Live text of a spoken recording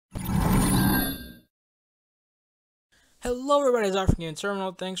Hello everybody, it's African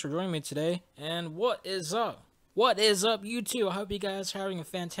Terminal. Thanks for joining me today. And what is up? What is up, you two? I hope you guys are having a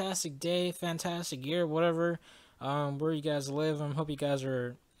fantastic day, fantastic year, whatever. Where you guys live. I hope you guys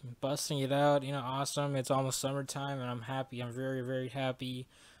are busting it out. Awesome. It's almost summertime and I'm happy. I'm very, very happy.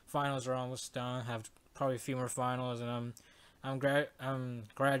 Finals are almost done. Have probably a few more finals and I'm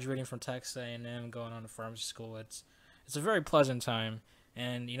graduating from Texas A&M, going on to pharmacy school. It's a very pleasant time.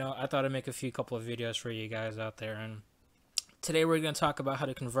 And I thought I'd make a few couple of videos for you guys out there. And today we're going to talk about how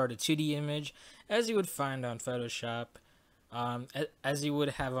to convert a 2D image as you would find on Photoshop, as you would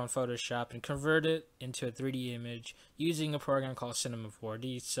have on Photoshop, and convert it into a 3D image using a program called Cinema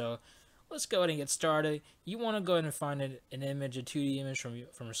 4D. So let's go ahead and get started. You want to go ahead and find an image, a 2D image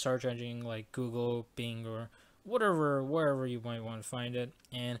from a search engine like Google, Bing, or wherever you might want to find it.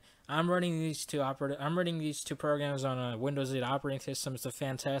 And I'm running these two programs on a Windows 8 operating system. It's a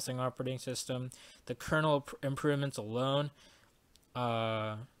fantastic operating system. The kernel improvements alone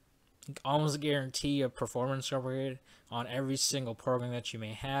almost guarantee a performance upgrade on every single program that you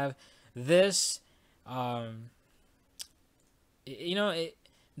may have. This, um,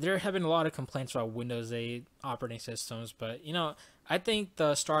 there have been a lot of complaints about Windows 8 operating systems, but I think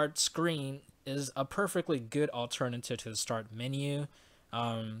the start screen is a perfectly good alternative to the start menu.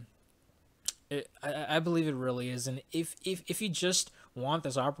 Um, I believe it really is, and if you just want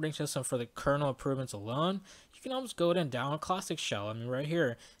this operating system for the kernel improvements alone, you can almost go ahead and download Classic Shell. I mean, right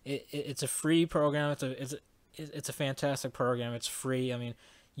here, it's a free program. It's a fantastic program. It's free. I mean,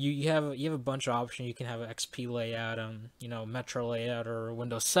 you have a bunch of options. You can have an XP layout, Metro layout, or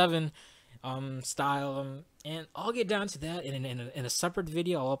Windows 7 style. And I'll get down to that in a separate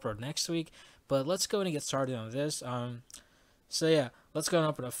video I'll upload next week. But let's go ahead and get started on this. So yeah, let's go and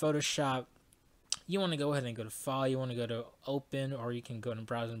open up Photoshop. You want to go ahead and go to File. You want to go to Open, or you can go to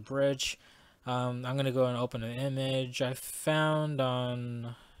Browse and Bridge. I'm going to go and open an image I found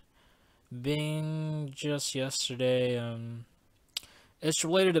on Bing just yesterday. It's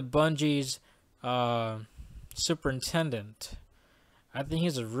related to Bungie's superintendent. I think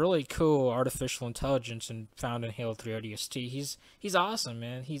he's a really cool artificial intelligence and found in Halo 3 ODST. He's awesome,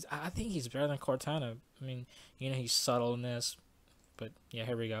 man. I think he's better than Cortana. I mean, he's subtle in this. But yeah,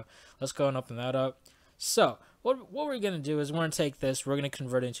 here we go. Let's go and open that up. So what we're gonna do is we're gonna take this, we're gonna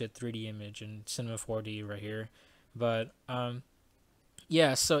convert it into a 3D image in Cinema 4D right here. But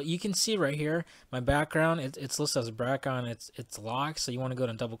yeah, so you can see right here my background. It's listed as a background. It's locked. So you want to go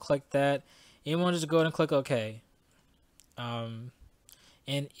and double click that. And you want to just go ahead and click OK. And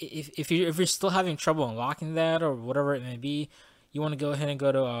if you're still having trouble unlocking that or whatever it may be, you want to go ahead and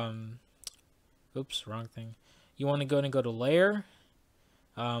go to oops, wrong thing. You want to go ahead and go to Layer.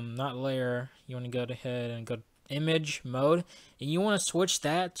 Not layer. You want to go ahead and go to image mode, and you want to switch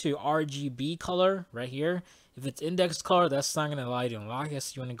that to RGB color right here. If it's index color, that's not going to allow you to unlock it.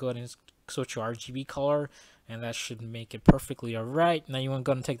 So you want to go ahead and switch to RGB color, and that should make it perfectly alright. Now you want to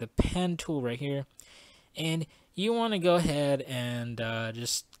go and take the pen tool right here, and you want to go ahead and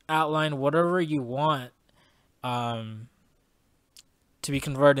just outline whatever you want to be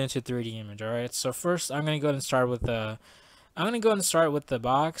converted into a 3D image. Alright, so first I'm going to go ahead and start with the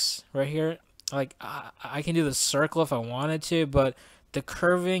box right here. Like I can do the circle if I wanted to, but the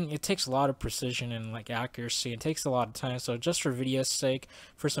curving, it takes a lot of precision and like accuracy. It takes a lot of time. So just for video's sake,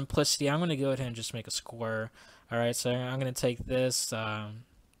 for simplicity, I'm gonna go ahead and just make a square. All right, so I'm gonna take this.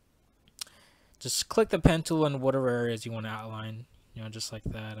 Just click the pen tool in whatever areas you want to outline. Just like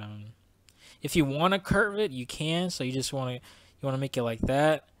that. If you want to curve it, you can. So you want to make it like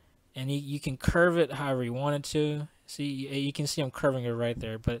that, and you can curve it however you want it to. See, you can see I'm curving it right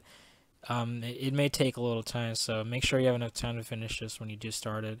there, but it may take a little time, so make sure you have enough time to finish this when you do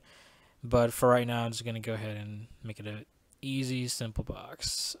start it. But for right now, I'm just going to go ahead and make it an easy, simple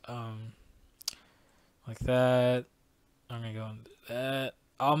box. Like that. I'm going to go into that.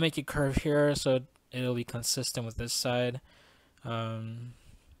 I'll make it curve here so it'll be consistent with this side. There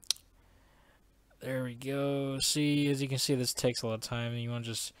we go. See, as you can see, this takes a lot of time, and you want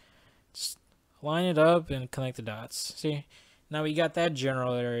to just line it up and connect the dots. See, now we got that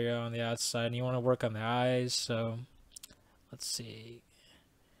general area on the outside, and you want to work on the eyes. So let's see,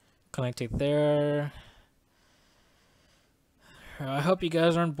 connect it there. I hope you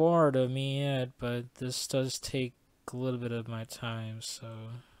guys aren't bored of me yet, but this does take a little bit of my time, so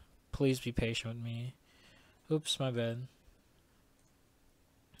please be patient with me. Oops, my bad.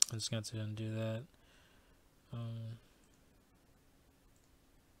 I'm just going to undo that.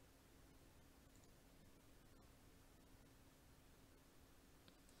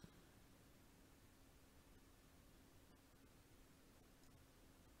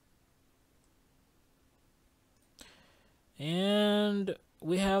 And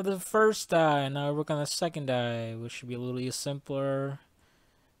we have the first eye. Now we work on the second eye, which should be a little simpler.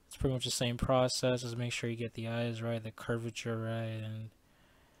 It's pretty much the same process. Just make sure you get the eyes right, the curvature right,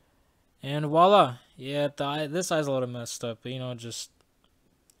 and voila. Yeah, this eye's a little messed up, but you know, just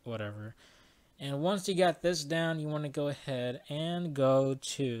whatever. And once you got this down, you want to go ahead and go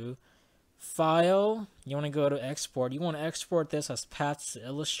to File. You want to go to Export. You want to export this as Paths to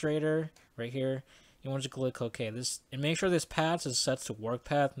Illustrator right here. You want to click OK. And make sure this path is set to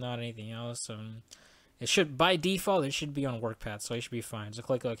WorkPath, not anything else. It should, by default, it should be on WorkPath, so it should be fine. So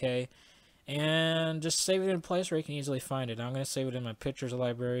click OK, and just save it in a place where you can easily find it. I'm gonna save it in my pictures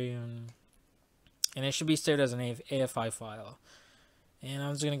library, and it should be saved as an AFI file. And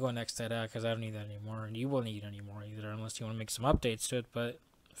I'm just gonna go and X that out because I don't need that anymore, and you won't need it anymore either unless you want to make some updates to it. But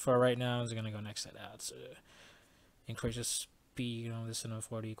for right now, I'm just gonna go and X that out. So increase the speed on this in a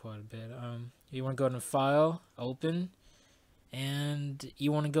 40 quite a bit. You want to go to File, Open, and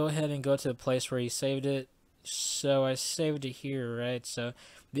you want to go ahead and go to the place where you saved it. So I saved it here, right? So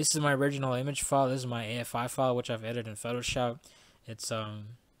this is my original image file. This is my AFI file, which I've edited in Photoshop. It's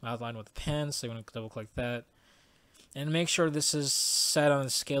outlined with a pen, so you want to double click that. And make sure this is set on the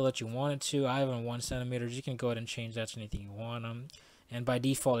scale that you want it to. I have it in 1 centimeter. You can go ahead and change that to anything you want. And by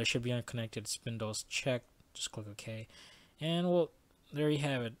default, it should be unconnected spindles checked. Just click OK. And well, there you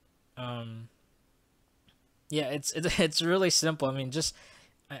have it. Yeah, it's really simple. I mean, just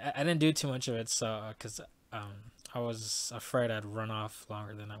I didn't do too much of it, so because I was afraid I'd run off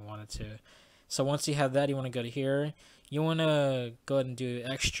longer than I wanted to. So once you have that, you want to go to here. You want to go ahead and do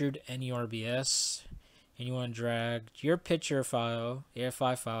extrude NURBS, and you want to drag your picture file,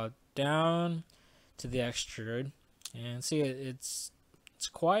 AFI file, down to the extrude, and see it's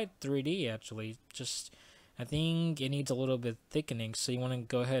quite 3D actually. Just I think it needs a little bit thickening, so you want to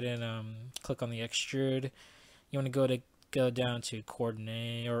go ahead and click on the extrude. You want to go down to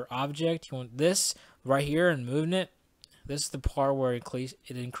coordinate or object. You want this right here and moving it. This is the part where it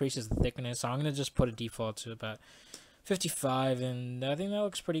increases the thickness. So I'm gonna just put a default to about 55, and I think that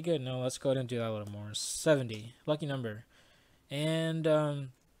looks pretty good. No, let's go ahead and do that a little more. 70, lucky number. And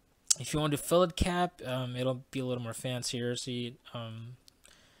if you want to fill it cap, it'll be a little more fancier. See,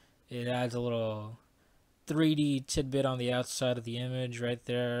 it adds a little 3D tidbit on the outside of the image right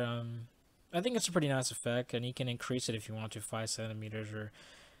there. I think it's a pretty nice effect, and you can increase it if you want to 5 centimeters or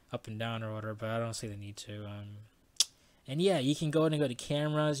up and down or whatever, but I don't see the need to. And yeah, you can go ahead and go to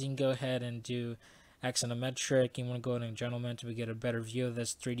cameras. You can go ahead and do axonometric. You want to go ahead and gentleman to get a better view of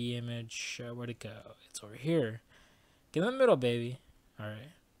this 3D image. Where'd it go? It's over here. Get in the middle, baby. All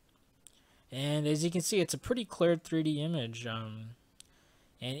right. And as you can see, it's a pretty clear 3D image.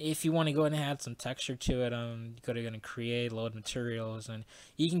 And if you want to go ahead and add some texture to it, you go ahead and create, load materials, and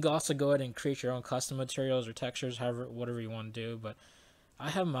you can also go ahead and create your own custom materials or textures, whatever you want to do. But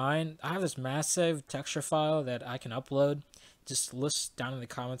I have mine. I have this massive texture file that I can upload. Just list down in the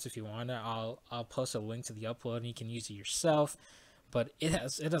comments if you want it. I'll post a link to the upload, and you can use it yourself. But it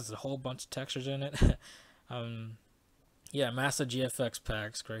has a whole bunch of textures in it. Yeah, massive GFX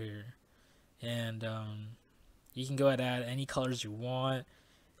packs right here, and you can go ahead and add any colors you want.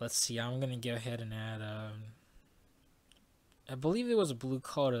 Let's see, I'm gonna go ahead and add I believe it was a blue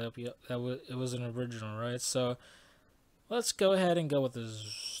color it was an original, right? So let's go ahead and go with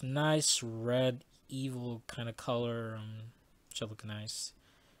this nice red evil kind of color. Should look nice.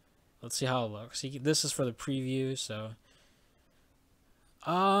 Let's see how it looks. This is for the preview, so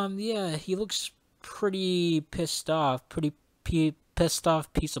yeah, he looks pretty pissed off, pissed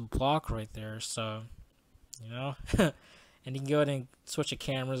off piece of block right there. So you know. And you can go ahead and switch the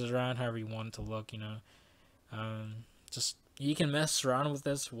cameras around however you want it to look, you know. Just you can mess around with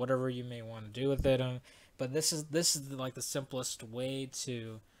this, whatever you may want to do with it. But this is like the simplest way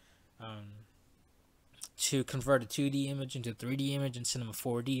to convert a 2D image into a 3D image in Cinema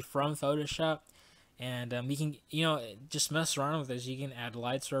 4D from Photoshop. And you can, you know, just mess around with this. You can add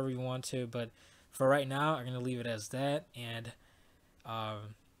lights wherever you want to, but for right now, I'm gonna leave it as that. And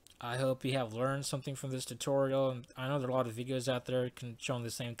I hope you have learned something from this tutorial. I know there are a lot of videos out there showing the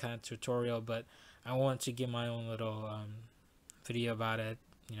same kind of tutorial, but I want to give my own little video about it,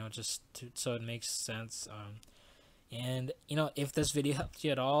 you know, so it makes sense. And you know, if this video helped you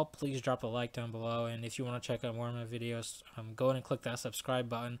at all, please drop a like down below. And if you want to check out more of my videos, go ahead and click that subscribe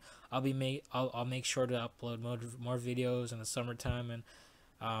button. I'll make sure to upload more videos in the summertime. And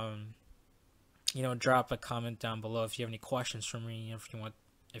you know, drop a comment down below if you have any questions for me,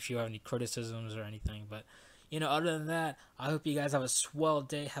 if you have any criticisms or anything. But you know, other than that, I hope you guys have a swell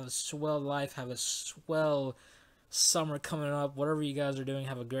day, have a swell life, have a swell summer coming up. Whatever you guys are doing,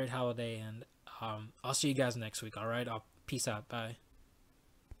 have a great holiday, and I'll see you guys next week. All right, Peace out. Bye.